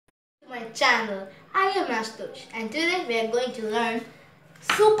channel. I am Ashu and today we are going to learn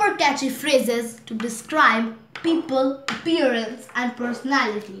super catchy phrases to describe people, appearance and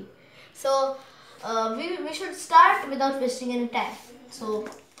personality. So we should start without wasting any time. So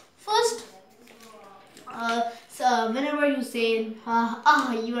first, whenever you say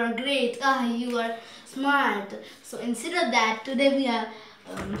you are great, you are smart, so instead of that today we are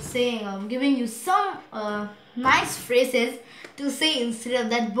giving you some nice phrases to say instead of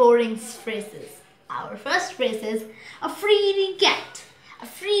that boring phrases. Our first phrase is a freedy cat. A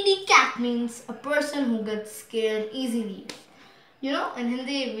freedy cat means a person who gets scared easily. You know, in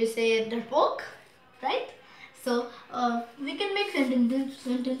Hindi we say darpok, right? So we can make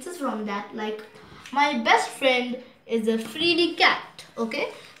sentences from that, like my best friend is a freedy cat. Okay,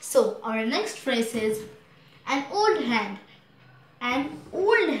 so our next phrase is an old hand. An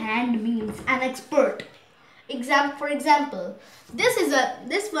old hand means an expert. For example,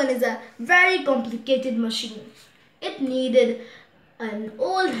 this one is a very complicated machine. It needed an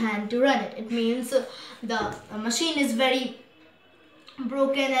old hand to run it. It means the machine is very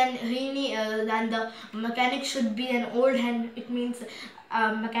broken and the mechanic should be an old hand. It means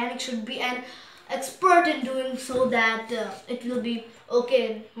mechanic should be an expert in doing so that it will be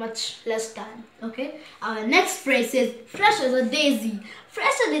okay in much less time. Okay, our next phrase is fresh as a daisy.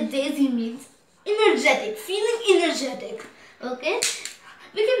 Fresh as a daisy means energetic, feeling energetic. Okay,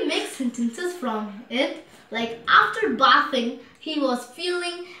 we can make sentences from it, like after bathing he was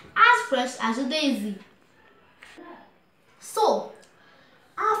feeling as fresh as a daisy. So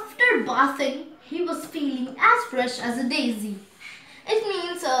after bathing he was feeling as fresh as a daisy. It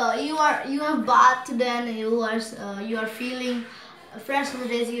means you have bathed, then you are feeling fresh as a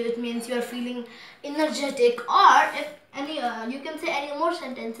daisy. It means you are feeling energetic. Or if any you can say any more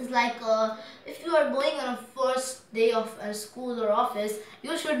sentences, like if you are going on a first day of school or office,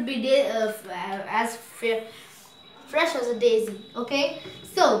 you should be as fresh as a daisy. Okay,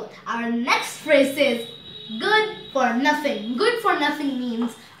 so our next phrase is good for nothing. Good for nothing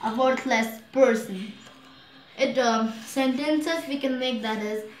means a worthless person. Sentences we can make that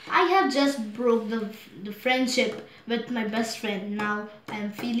is, I have just broke the friendship with my best friend. Now I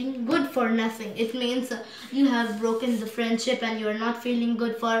am feeling good for nothing. It means you have broken the friendship and you are not feeling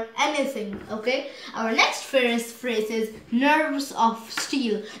good for anything. Okay, our next phrase is nerves of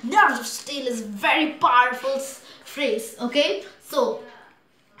steel. Nerves of steel is very powerful phrase. Okay, so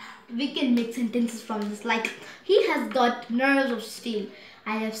we can make sentences from this, like he has got nerves of steel.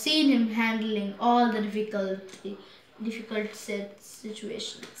 I have seen him handling all the difficult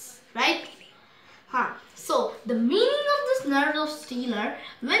situations, right? So the meaning of this nerves of steel are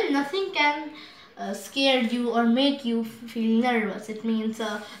when nothing can scare you or make you feel nervous. It means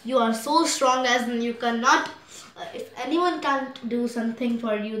you are so strong as you cannot. If anyone can't do something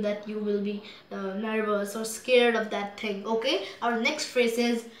for you, that you will be nervous or scared of that thing. Okay, our next phrase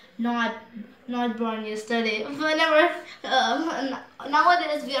is not born yesterday. Whenever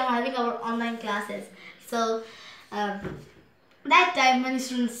nowadays we are having our online classes, so that time many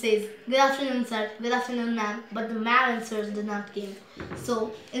students says good afternoon sir, good afternoon ma'am, but the ma'am and sirs did not came.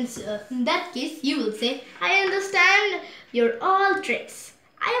 So in that case you will say, I understand your all tricks.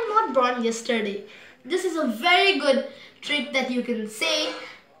 I am not born yesterday. This is a very good trick that you can say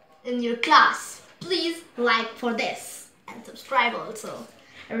in your class. Please like for this and subscribe also.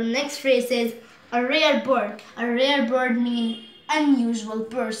 Our next phrase is a rare bird. A rare bird means unusual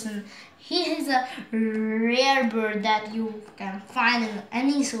person. He is a rare bird that you can find in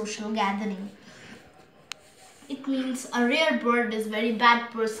any social gathering. It means a rare bird is very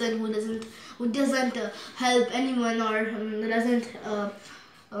bad person who doesn't help anyone, or doesn't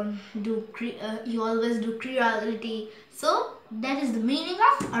you always do cruelty. So that is the meaning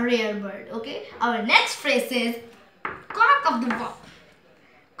of a rare bird. Okay, our next phrase is cock of the walk.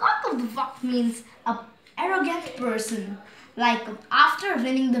 Cock of the walk means a arrogant person. Like after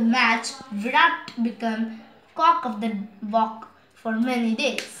winning the match, Virat became cock of the walk for many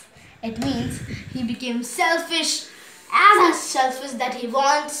days. It means he became selfish, as selfish that he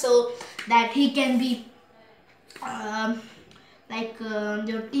wants, so that he can be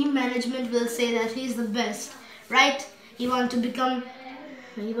your team management will say that he is the best, right? He want to become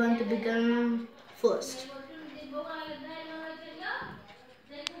first.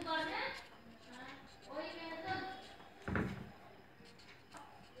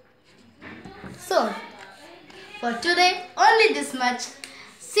 So for today only this much.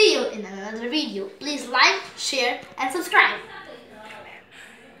 See you in another video. Please like, share and subscribe.